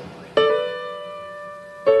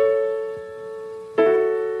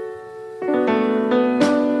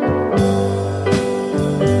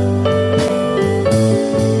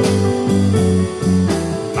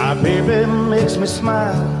 My baby makes me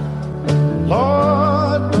smile.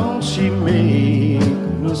 Lord, don't she make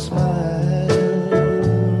me smile.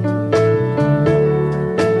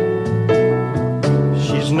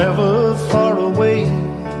 She's never far away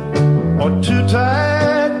or too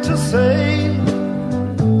tired to say,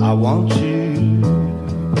 I want you.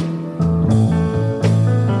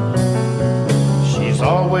 She's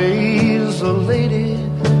always a lady,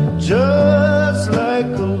 just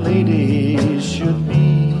like a lady should be.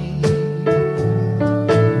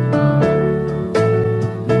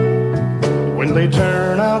 When they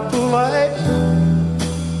turn out the light,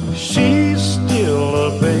 she's still a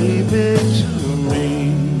baby to me.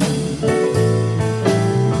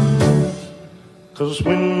 'Cause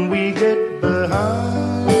when we get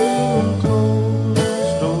behind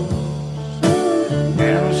closed doors,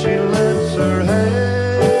 and she lets her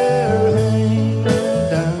hair hang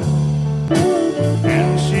down, and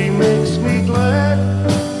she makes me glad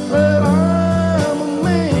that I'm a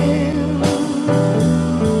man.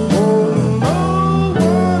 Oh, no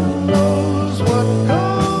one knows what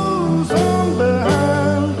goes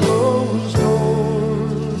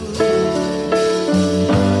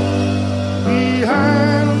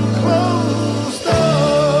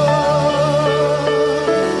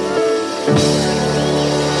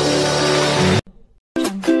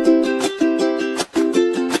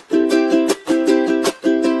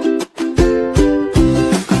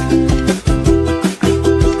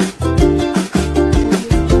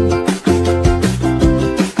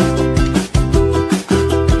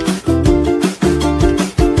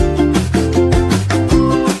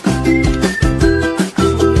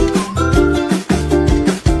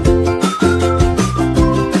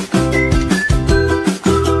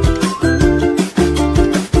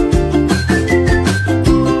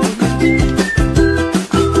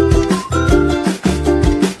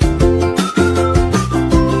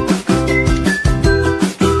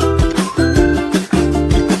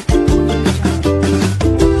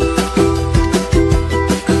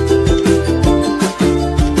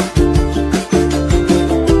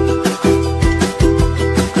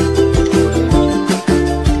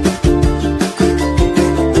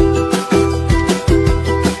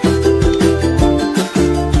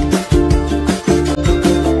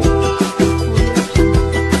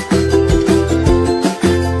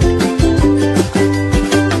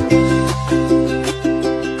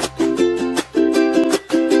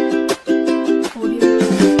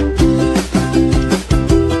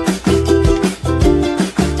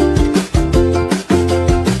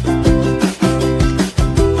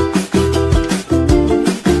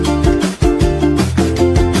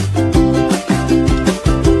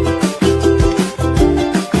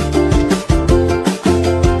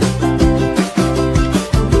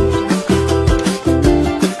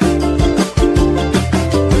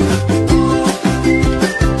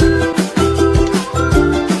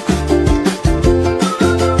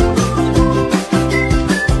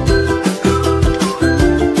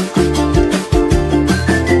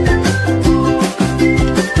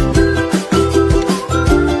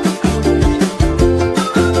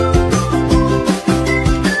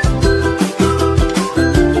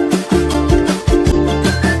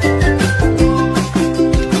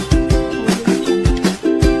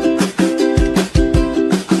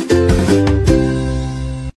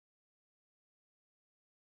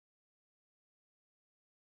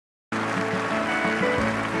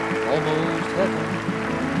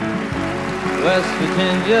West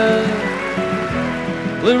Virginia,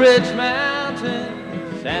 Blue Ridge Mountain,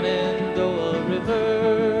 Shenandoah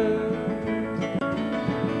River.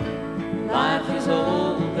 Life is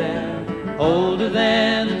old there, older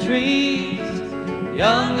than the trees,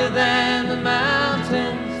 younger than the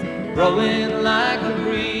mountains, growing like a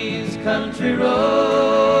breeze. Country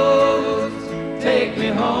roads, take me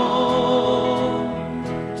home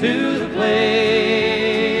to the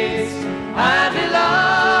place I belong.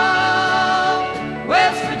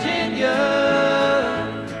 West Virginia,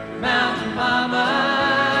 Mountain Mama,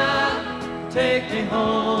 take me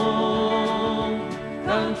home.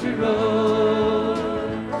 Country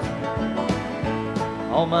roads,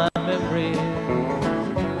 all my memories,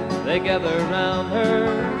 they gather round her.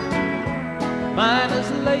 Minus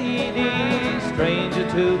lady, stranger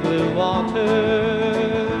to blue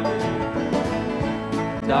water.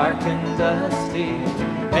 Dark and dusty,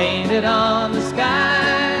 painted on the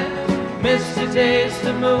sky, misty taste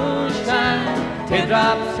of moonshine,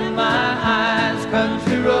 teardrops in my eyes.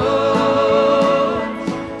 Country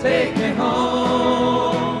roads, take me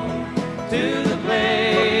home to the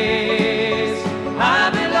place I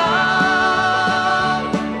belong.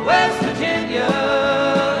 West Virginia,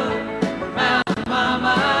 Mountain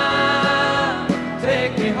Mama,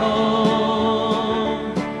 take me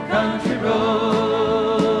home. Country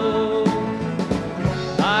road,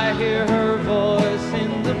 I hear her voice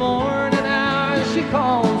in the morning hours. She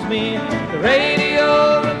calls me. The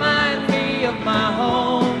radio reminds me of my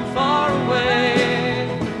home far away.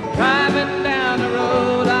 Driving down the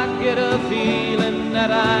road, I get a feeling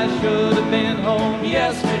that I should have been home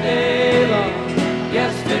yesterday, Lord,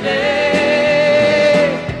 yesterday.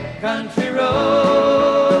 Country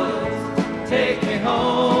roads, take me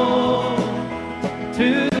home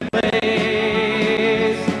to the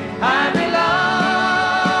place I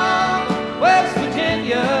belong. West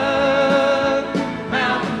Virginia,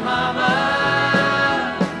 Mountain Mama,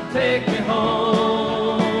 take me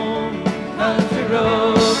home. Country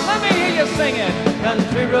roads, let me hear you sing it.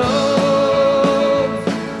 Country roads,